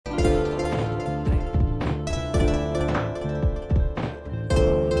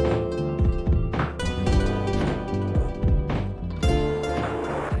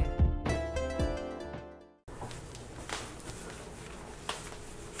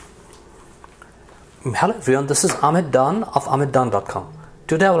Hello everyone, this is Ahmed Dawn of ahmeddawn.com.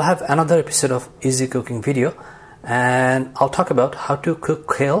 Today I will have another episode of easy cooking video and I'll talk about how to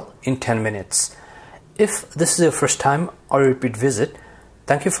cook kale in 10 minutes. If this is your first time or a repeat visit,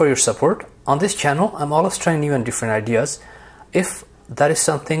 thank you for your support. On this channel, I'm always trying new and different ideas. If that is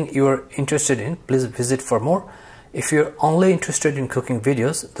something you're interested in, please visit for more. If you're only interested in cooking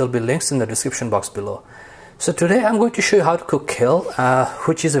videos, there'll be links in the description box below. So today I'm going to show you how to cook kale,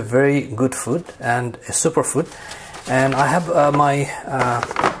 which is a very good food and a superfood. And I have my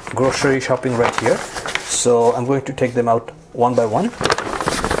grocery shopping right here. So I'm going to take them out one by one.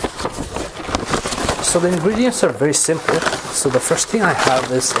 So the ingredients are very simple. So the first thing I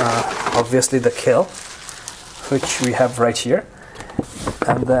have is obviously the kale, which we have right here.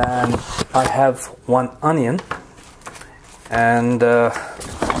 And then I have one onion. And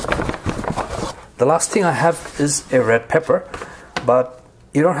the last thing I have is a red pepper, but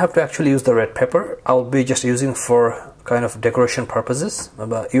you don't have to actually use the red pepper. I'll be just using for kind of decoration purposes.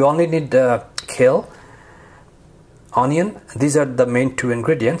 But you only need kale, onion. These are the main two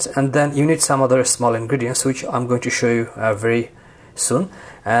ingredients, and then you need some other small ingredients which I'm going to show you very soon.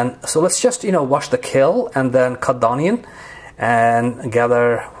 And so let's just wash the kale and then cut the onion and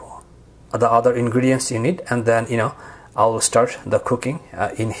gather the other ingredients you need, and then I'll start the cooking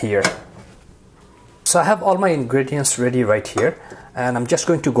in here. So I have all my ingredients ready right here, and I'm just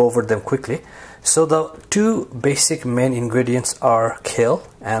going to go over them quickly. So the two basic main ingredients are kale,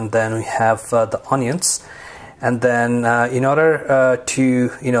 and then we have the onions. And then in order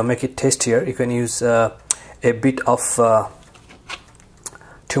to make it tastier, you can use a bit of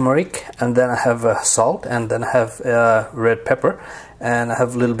turmeric, and then I have salt, and then I have red pepper, and I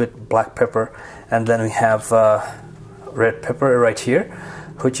have a little bit black pepper, and then we have red pepper right here,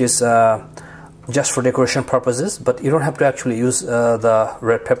 which is just for decoration purposes, but you don't have to actually use the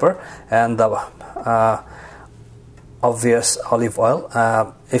red pepper, and the obvious olive oil.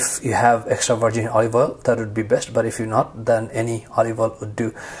 If you have extra virgin olive oil, that would be best, but if you're not, then any olive oil would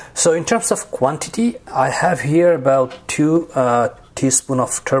do. So in terms of quantity, I have here about 2 teaspoons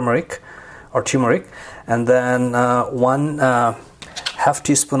of turmeric, and then 1 half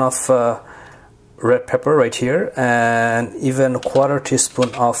teaspoon of red pepper right here, and even 1/4 teaspoon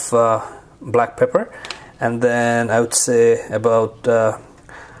of black pepper, and then I would say about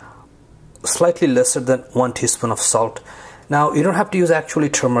slightly lesser than 1 teaspoon of salt. Now you don't have to use actually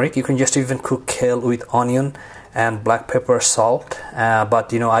turmeric. You can just even cook kale with onion and black pepper, salt,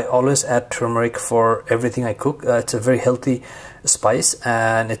 but I always add turmeric for everything I cook. It's a very healthy spice,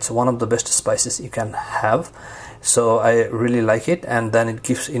 and it's one of the best spices you can have. So I really like it, and then it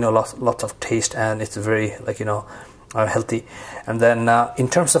gives lots of taste, and it's very healthy. And then in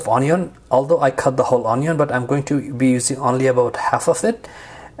terms of onion, although I cut the whole onion, but I'm going to be using only about half of it,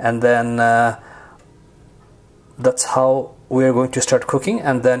 and then that's how we're going to start cooking.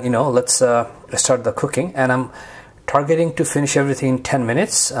 And then let's start the cooking, and I'm targeting to finish everything in 10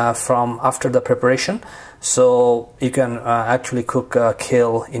 minutes from after the preparation. So you can actually cook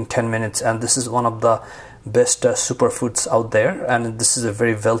kale in 10 minutes, and this is one of the best superfoods out there, and this is a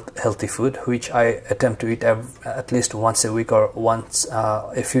very healthy food which I attempt to eat at least once a week, or once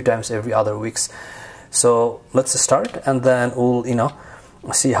a few times every other weeks. So let's start, and then we'll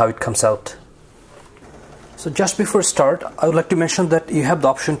see how it comes out. So just before start, I would like to mention that you have the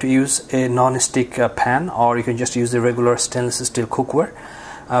option to use a non-stick pan, or you can just use a regular stainless steel cookware.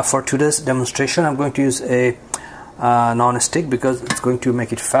 For today's demonstration, I'm going to use a non-stick because it's going to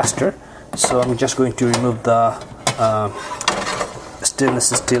make it faster. So I'm just going to remove the stainless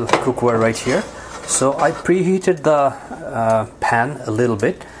steel cookware right here. So I preheated the pan a little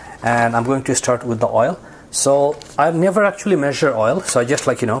bit, and I'm going to start with the oil. So I never actually measure oil, so I just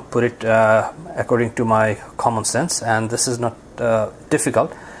put it according to my common sense, and this is not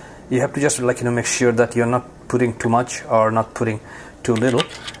difficult. You have to just make sure that you're not putting too much or not putting too little,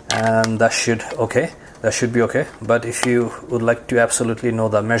 and that should be okay. But if you would like to absolutely know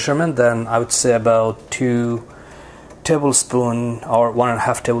the measurement, then I would say about 2 tablespoons or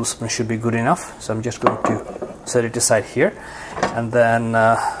 1.5 tablespoons should be good enough. So I'm just going to set it aside here, and then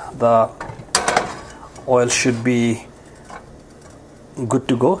the oil should be good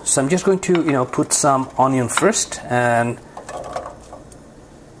to go. So I'm just going to put some onion first, and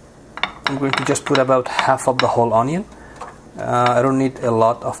I'm going to just put about half of the whole onion. I don't need a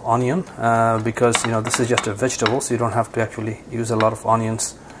lot of onion because this is just a vegetable, so you don't have to actually use a lot of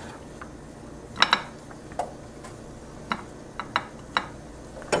onions.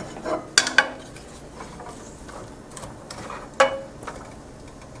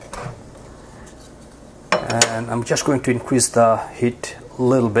 And I'm just going to increase the heat a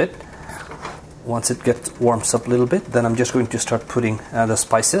little bit. once it warms up a little bit, then I'm just going to start putting the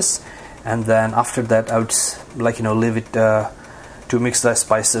spices, and then after that I would leave it to mix the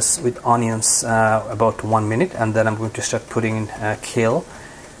spices with onions about 1 minute, and then I'm going to start putting in kale,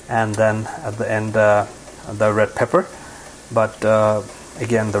 and then at the end the red pepper. But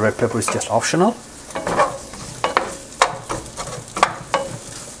again, the red pepper is just optional.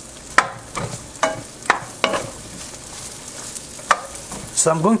 So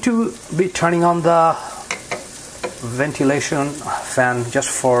I'm going to be turning on the ventilation fan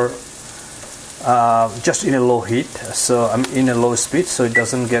just in a low heat, so I'm in a low speed, so it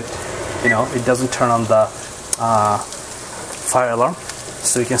doesn't get, it doesn't turn on the fire alarm.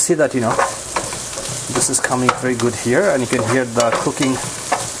 So you can see that this is coming very good here, and you can hear the cooking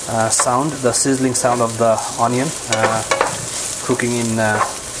sound, the sizzling sound of the onion cooking in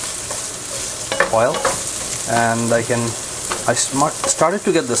oil. And I started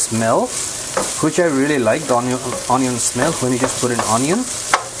to get the smell, which I really like, the onion smell when you just put in onion.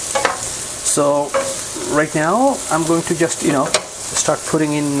 So right now I'm going to just start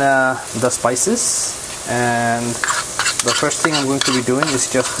putting in the spices, and the first thing I'm going to be doing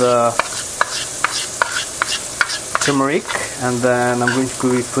is just the turmeric, and then I'm going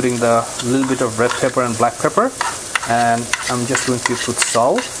to be putting the little bit of red pepper and black pepper, and I'm just going to put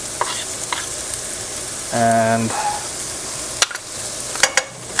salt, and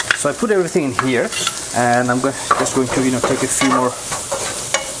so I put everything in here, and I'm just going to take a few more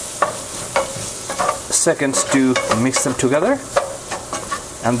seconds to mix them together,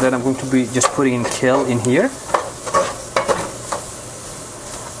 and then I'm going to be just putting in kale in here.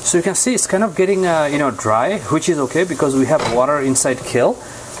 So you can see it's kind of getting dry, which is okay because we have water inside kale.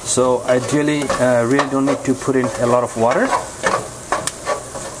 So ideally really don't need to put in a lot of water.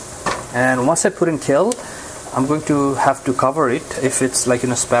 And once I put in kale, I'm going to have to cover it if it's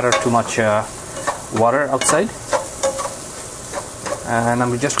spatter too much water outside. And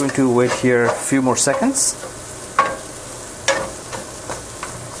I'm just going to wait here a few more seconds.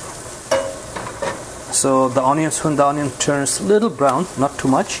 So the onions, when the onion turns a little brown, not too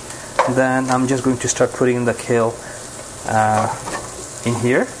much, then I'm just going to start putting in the kale in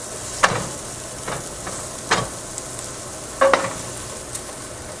here.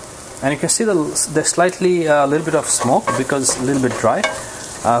 And you can see there's slightly a little bit of smoke because it's a little bit dry,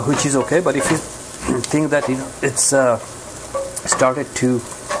 which is okay. But if you think that it's started to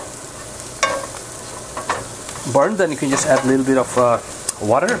burn, then you can just add a little bit of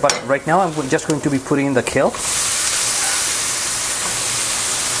water. But right now I'm just going to be putting in the kale.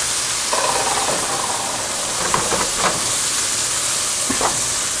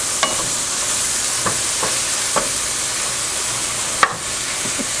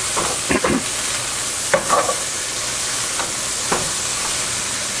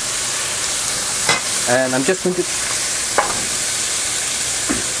 And I'm just going to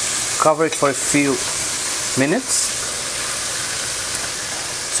cover it for a few minutes.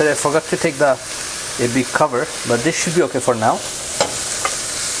 So I forgot to take a big cover, but this should be okay for now.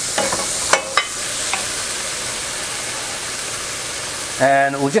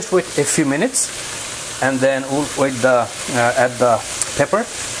 And we'll just wait a few minutes, and then we'll add the pepper.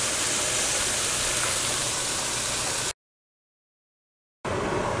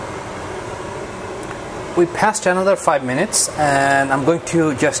 We passed another 5 minutes, and I'm going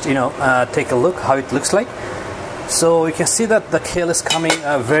to just take a look how it looks like. So you can see that the kale is coming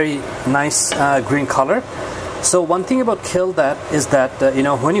a very nice green color. So one thing about kale is that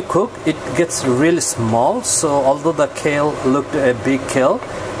when you cook, it gets really small. So although the kale looked a big kale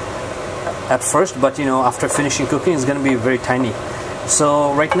at first, but after finishing cooking, it's going to be very tiny.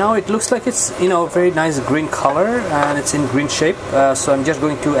 So right now it looks like it's very nice green color, and it's in green shape. So I'm just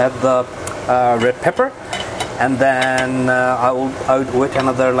going to add the red pepper, and then I would wait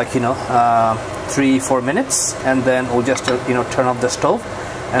another 3-4 minutes, and then we'll just turn off the stove,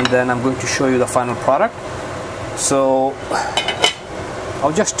 and then I'm going to show you the final product. So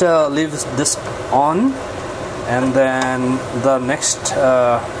I'll just leave this on, and then the next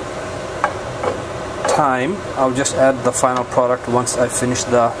time I'll just add the final product once I finish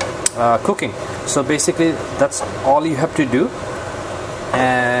the cooking. So basically that's all you have to do.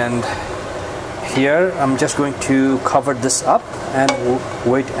 And here I'm just going to cover this up, and we'll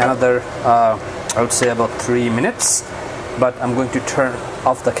wait another I would say about 3 minutes, but I'm going to turn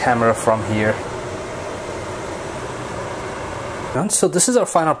off the camera from here. And so this is our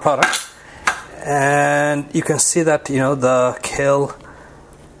final product, and you can see that the kale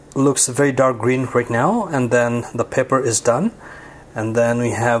looks very dark green right now, and then the pepper is done, and then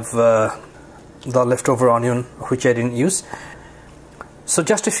we have the leftover onion, which I didn't use. So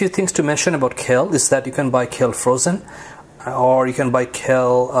just a few things to mention about kale is that you can buy kale frozen, or you can buy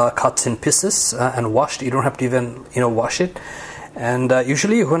kale cuts in pieces and washed. You don't have to even wash it. And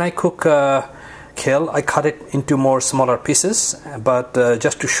usually when I cook kale, I cut it into more smaller pieces, but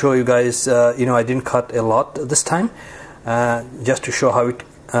just to show you guys, I didn't cut a lot this time, just to show how it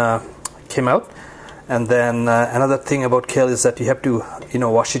came out. And then another thing about kale is that you have to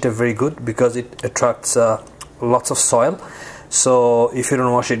wash it very good, because it attracts lots of soil. So if you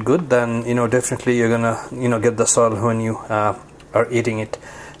don't wash it good, then definitely you're gonna get the soil when you are eating it.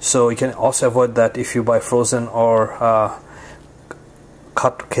 So you can also avoid that if you buy frozen or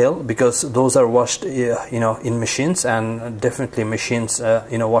cut kale, because those are washed in machines, and definitely machines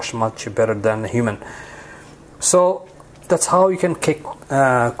wash much better than human. So that's how you can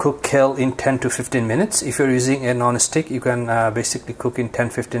cook kale in 10 to 15 minutes. If you're using a non-stick, you can basically cook in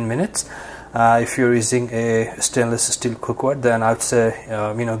 10-15 minutes. If you're using a stainless steel cookware, then I'd say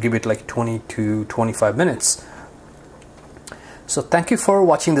give it like 20 to 25 minutes. So thank you for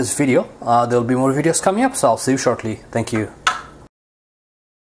watching this video. There'll be more videos coming up, so I'll see you shortly. Thank you.